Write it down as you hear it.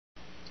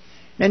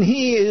And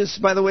he is,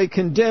 by the way,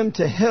 condemned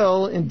to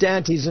hell in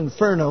Dante's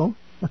Inferno.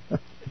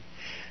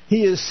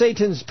 He is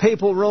Satan's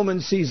papal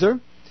Roman Caesar.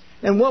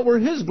 And what were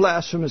his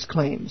blasphemous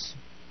claims?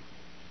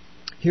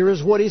 Here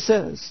is what he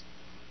says.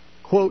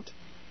 Quote,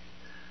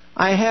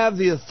 I have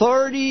the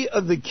authority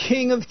of the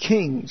King of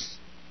Kings.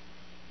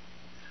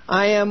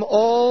 I am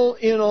all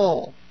in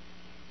all.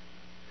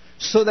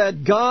 So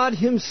that God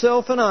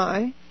himself and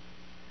I,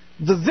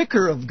 the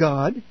vicar of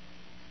God,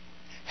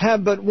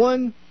 have but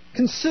one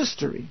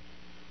consistory,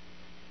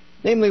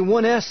 namely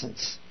one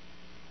essence.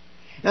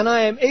 And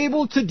I am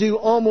able to do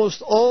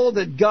almost all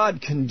that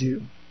God can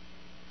do.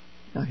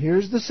 Now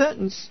here's the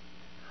sentence.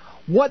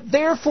 What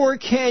therefore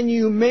can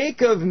you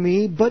make of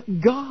me but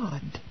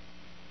God?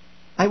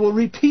 I will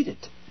repeat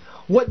it.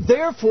 What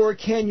therefore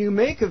can you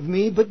make of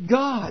me but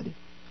God?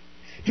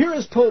 Here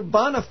is Pope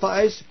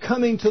Boniface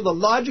coming to the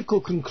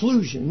logical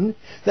conclusion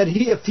that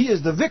if he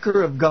is the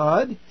vicar of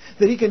God,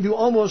 that he can do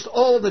almost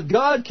all that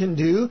God can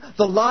do.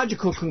 The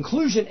logical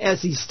conclusion,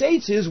 as he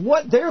states, is,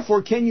 what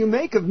therefore can you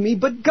make of me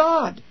but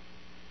God?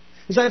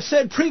 As I've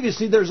said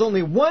previously, there's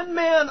only one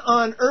man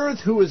on earth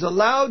who is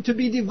allowed to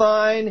be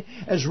divine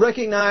as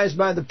recognized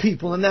by the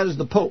people, and that is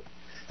the Pope.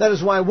 That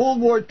is why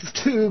World War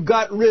II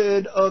got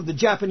rid of the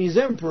Japanese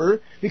emperor,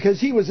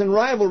 because he was in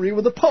rivalry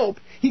with the Pope.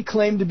 He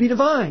claimed to be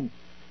divine.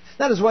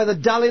 That is why the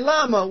Dalai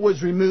Lama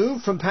was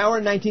removed from power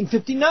in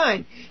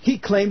 1959. He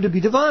claimed to be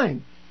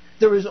divine.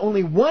 There is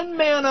only one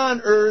man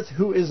on earth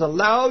who is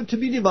allowed to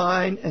be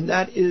divine, and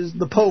that is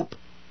the Pope.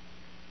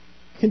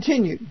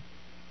 Continued.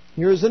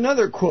 Here is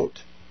another quote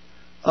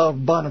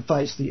of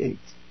Boniface VIII.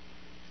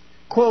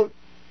 Quote,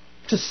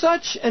 to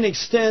such an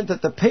extent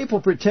that the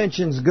papal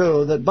pretensions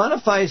go that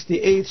Boniface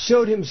VIII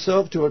showed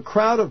himself to a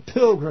crowd of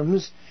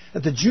pilgrims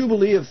at the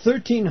Jubilee of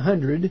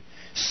 1300,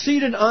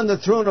 seated on the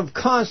throne of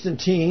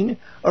Constantine,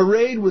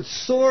 arrayed with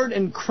sword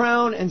and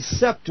crown and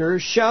scepter,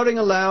 shouting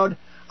aloud,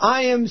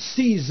 I am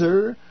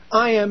Caesar,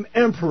 I am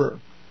emperor.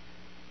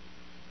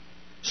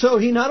 So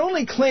he not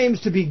only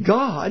claims to be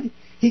God,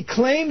 he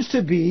claims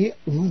to be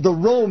the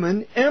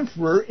Roman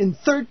emperor in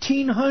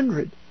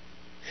 1300.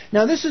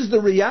 Now this is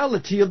the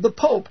reality of the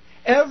Pope.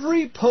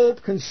 Every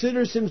pope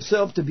considers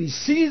himself to be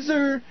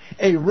Caesar,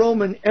 a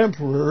Roman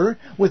emperor,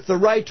 with the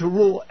right to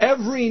rule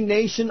every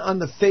nation on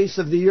the face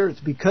of the earth.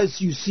 Because,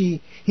 you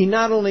see, he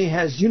not only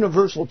has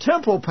universal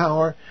temporal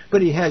power,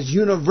 but he has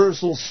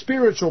universal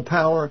spiritual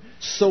power,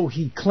 so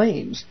he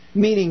claims.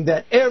 Meaning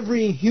that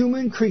every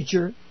human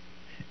creature,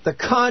 the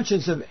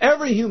conscience of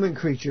every human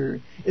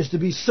creature, is to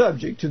be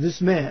subject to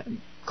this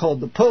man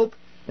called the Pope.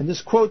 And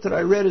this quote that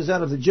I read is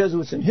out of the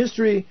Jesuits in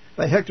History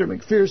by Hector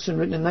McPherson,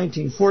 written in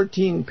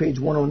 1914, page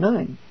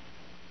 109.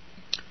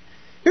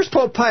 Here's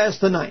Pope Pius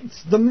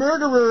IX, the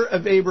murderer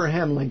of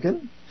Abraham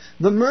Lincoln,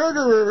 the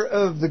murderer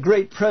of the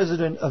great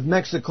president of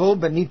Mexico,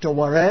 Benito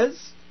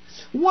Juarez.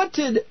 What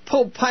did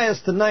Pope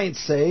Pius IX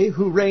say,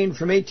 who reigned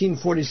from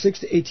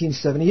 1846 to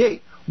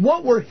 1878?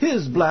 What were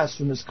his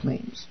blasphemous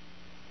claims?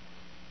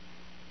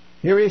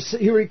 Here he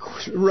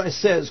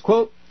says,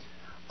 quote,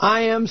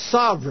 I am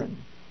sovereign.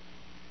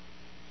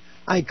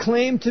 I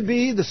claim to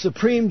be the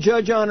supreme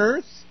judge on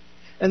earth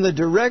and the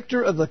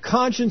director of the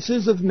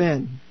consciences of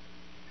men,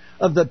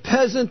 of the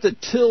peasant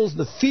that tills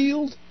the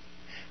field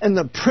and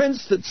the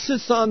prince that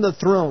sits on the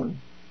throne.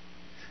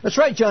 That's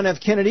right, John F.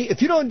 Kennedy.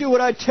 If you don't do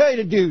what I tell you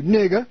to do,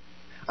 nigga,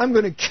 I'm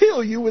going to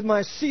kill you with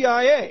my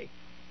CIA.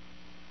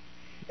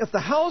 If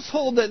the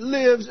household that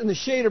lives in the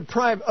shade of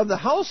privacy,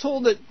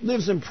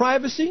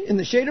 in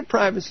the shade of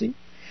privacy,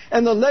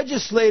 and the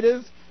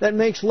legislative that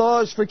makes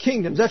laws for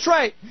kingdoms. That's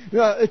right.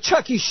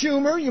 Chucky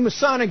Schumer, you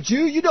Masonic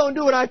Jew, you don't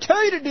do what I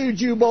tell you to do,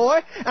 Jew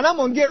boy, and I'm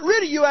going to get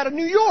rid of you out of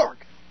New York.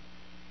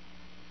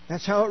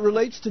 That's how it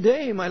relates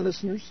today, my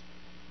listeners.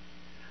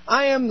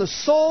 I am the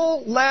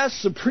sole, last,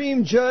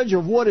 supreme judge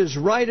of what is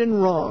right and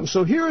wrong.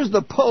 So here is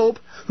the Pope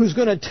who's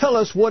going to tell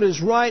us what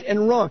is right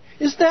and wrong.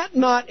 Is that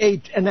not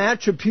an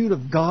attribute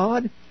of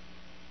God?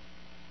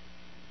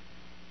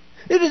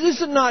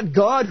 Is it not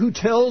God who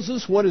tells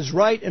us what is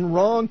right and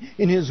wrong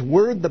in His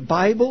Word, the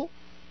Bible?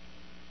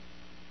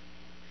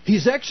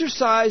 He's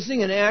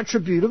exercising an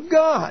attribute of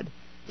God,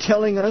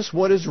 telling us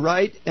what is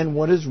right and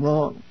what is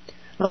wrong.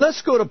 Now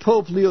let's go to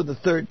Pope Leo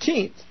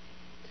XIII,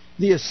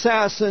 the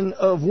assassin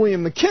of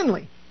William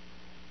McKinley,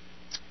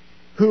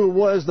 who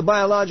was the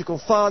biological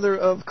father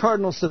of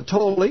Cardinal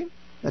Santoli.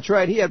 That's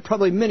right, he had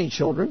probably many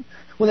children.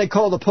 When they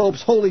call the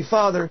popes Holy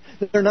Father,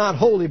 they're not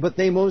holy, but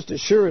they most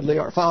assuredly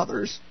are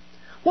fathers.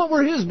 What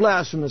were his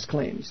blasphemous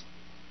claims?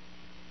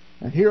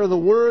 And here are the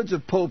words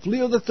of Pope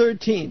Leo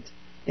XIII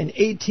in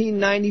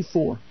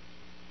 1894.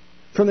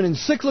 From an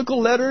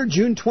encyclical letter,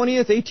 June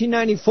 20th,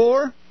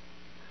 1894,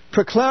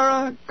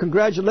 Proclara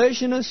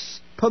Congratulationis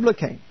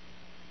Publicae.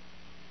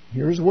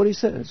 Here's what he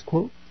says,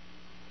 quote,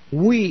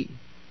 we,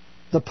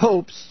 the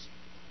popes,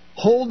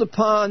 hold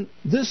upon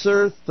this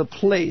earth the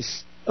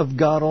place of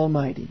God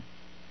Almighty.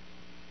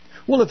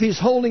 Well, if he's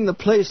holding the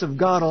place of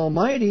God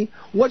Almighty,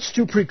 what's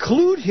to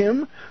preclude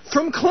him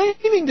from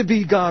claiming to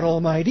be God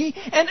Almighty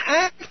and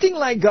acting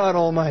like God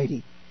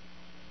Almighty?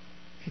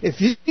 If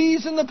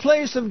he's in the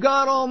place of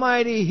God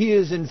Almighty, he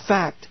is in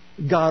fact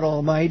God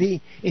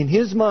Almighty in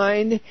his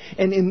mind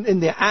and in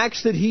the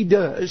acts that he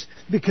does,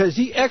 because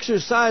he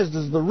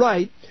exercises the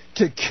right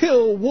to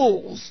kill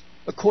wolves,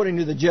 according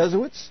to the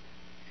Jesuits.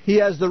 He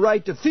has the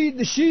right to feed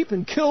the sheep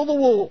and kill the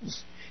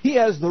wolves. He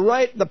has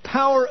the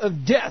power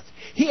of death.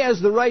 He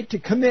has the right to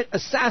commit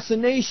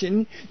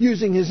assassination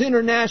using his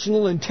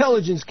international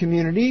intelligence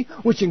community,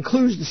 which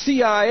includes the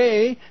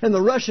CIA and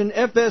the Russian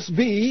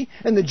FSB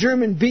and the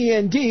German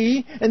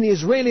BND and the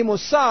Israeli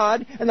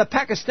Mossad and the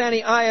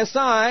Pakistani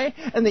ISI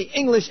and the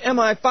English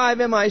MI5,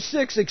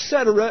 MI6,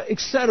 etc.,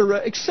 etc.,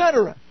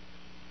 etc.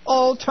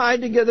 All tied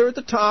together at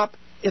the top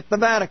at the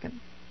Vatican.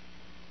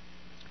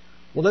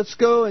 Well, let's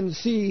go and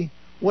see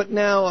what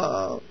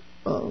now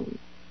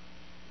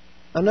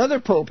another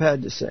pope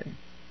had to say.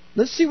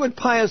 Let's see what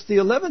Pius XI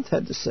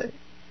had to say.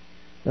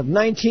 Of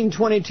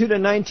 1922 to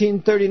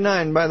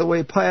 1939, by the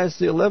way, Pius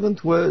XI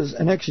was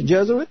an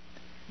ex-Jesuit,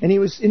 and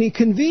he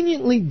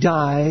conveniently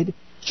died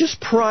just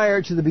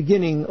prior to the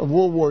beginning of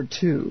World War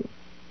II.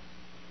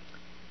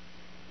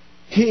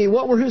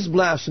 What were his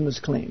blasphemous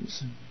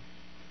claims?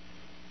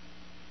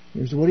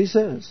 Here's what he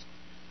says.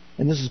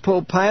 And this is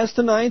Pope Pius IX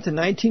in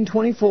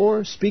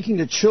 1924, speaking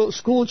to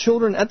school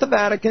children at the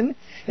Vatican,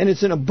 and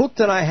it's in a book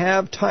that I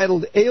have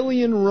titled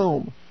Alien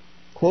Rome.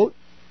 Quote,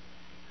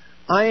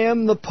 I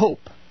am the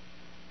Pope.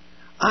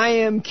 I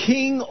am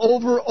king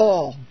over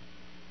all.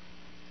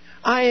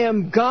 I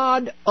am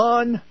God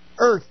on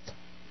earth.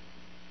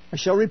 I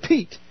shall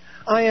repeat,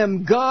 I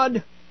am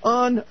God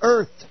on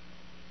earth.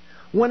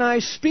 When I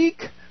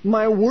speak,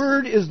 my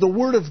word is the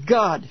word of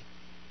God.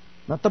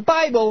 Not the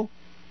Bible,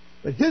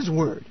 but his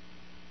word.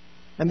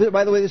 And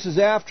by the way, this is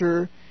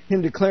after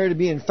him declaring to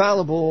be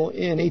infallible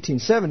in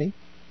 1870.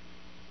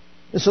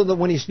 And so that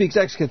when he speaks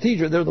ex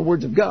cathedra, they're the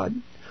words of God.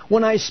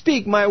 When I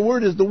speak, my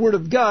word is the word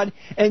of God,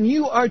 and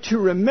you are to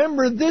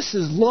remember this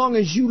as long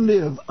as you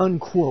live,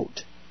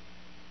 unquote.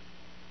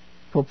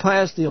 Pope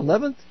Pius XI,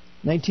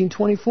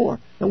 1924.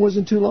 That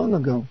wasn't too long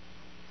ago.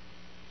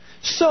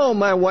 So,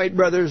 my white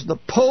brothers, the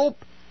Pope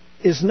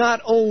is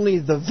not only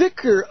the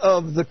vicar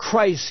of the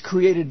Christ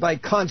created by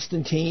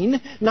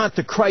Constantine, not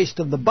the Christ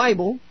of the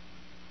Bible,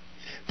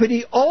 but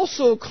he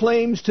also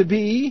claims to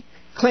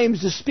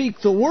speak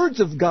the words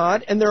of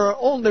God, and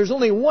there's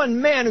only one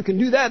man who can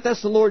do that.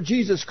 That's the Lord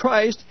Jesus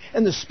Christ,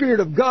 and the Spirit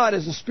of God,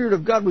 as the Spirit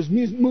of God was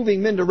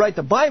moving men to write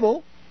the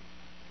Bible.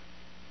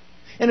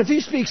 And if he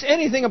speaks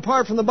anything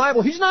apart from the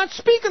Bible, he's not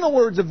speaking the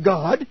words of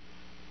God.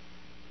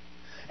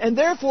 And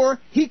therefore,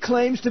 he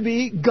claims to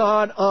be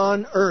God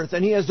on earth,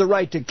 and he has the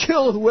right to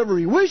kill whoever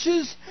he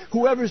wishes,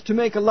 whoever's to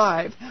make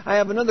alive. I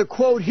have another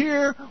quote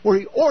here where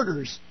he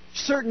orders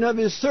certain of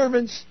his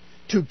servants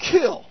to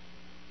kill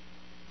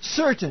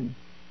certain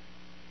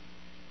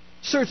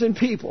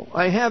people.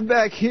 I have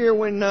back here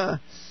when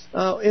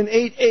in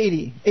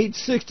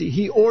 860,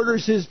 he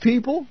orders his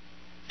people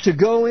to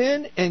go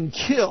in and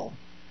kill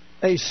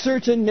a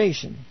certain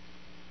nation.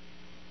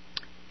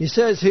 He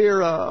says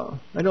here, I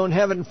don't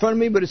have it in front of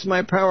me, but it's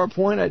my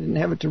PowerPoint. I didn't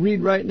have it to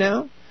read right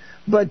now.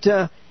 But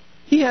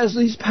he has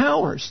these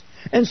powers.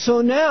 And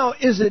so now,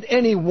 is it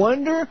any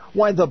wonder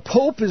why the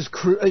Pope is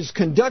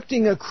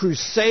conducting a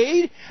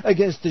crusade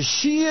against the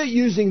Shia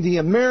using the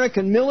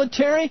American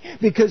military?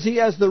 Because he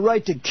has the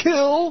right to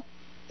kill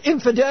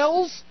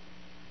infidels?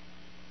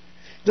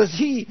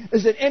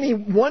 Is it any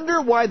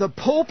wonder why the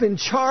Pope in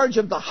charge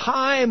of the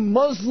high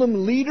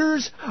Muslim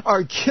leaders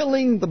are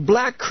killing the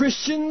black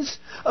Christians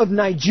of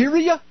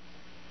Nigeria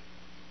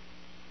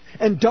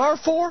and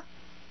Darfur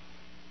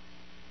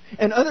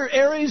and other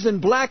areas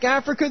in black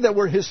Africa that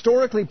were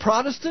historically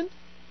Protestant?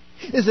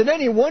 Is it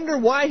any wonder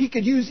why he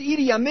could use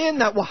Idi Amin,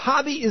 that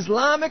Wahhabi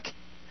Islamic,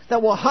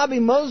 that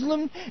Wahhabi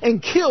Muslim,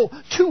 and kill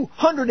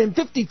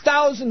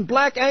 250,000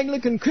 black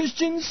Anglican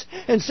Christians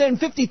and send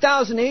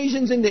 50,000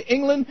 Asians into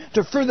England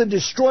to further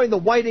destroy the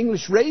white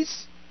English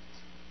race,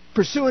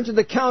 pursuant to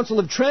the Council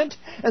of Trent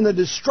and the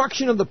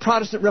destruction of the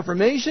Protestant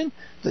Reformation?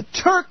 The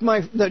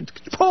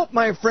Pope,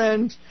 my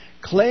friend,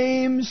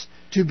 claims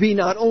to be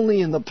not only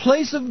in the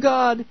place of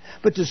God,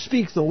 but to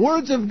speak the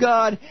words of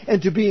God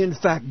and to be in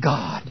fact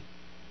God.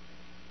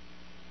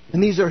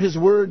 And these are his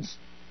words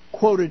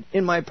quoted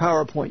in my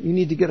PowerPoint. You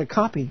need to get a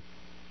copy.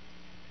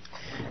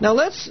 Now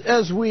let's,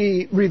 as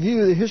we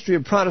review the history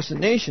of Protestant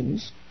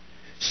nations,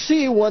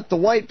 see what the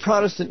white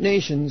Protestant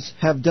nations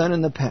have done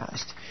in the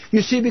past.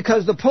 You see,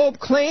 because the Pope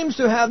claims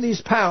to have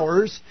these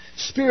powers,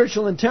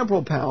 spiritual and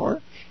temporal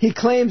power, he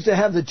claims to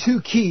have the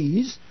two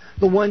keys,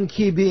 the one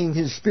key being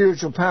his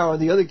spiritual power,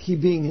 the other key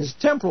being his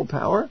temporal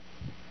power.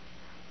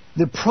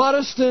 The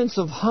Protestants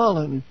of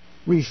Holland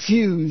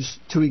refused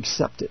to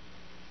accept it.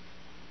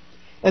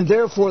 And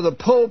therefore the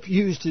Pope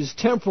used his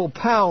temporal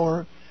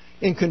power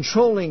in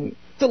controlling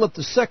Philip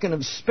II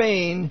of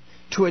Spain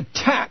to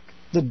attack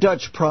the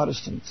Dutch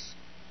Protestants.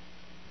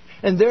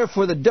 And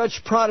therefore the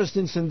Dutch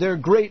Protestants and their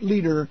great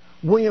leader,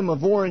 William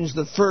of Orange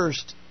I,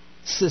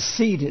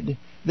 seceded.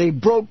 They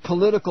broke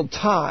political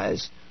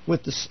ties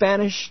with the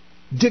Spanish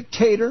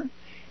dictator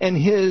and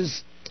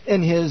his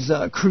and his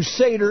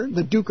crusader,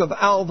 the Duke of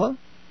Alva,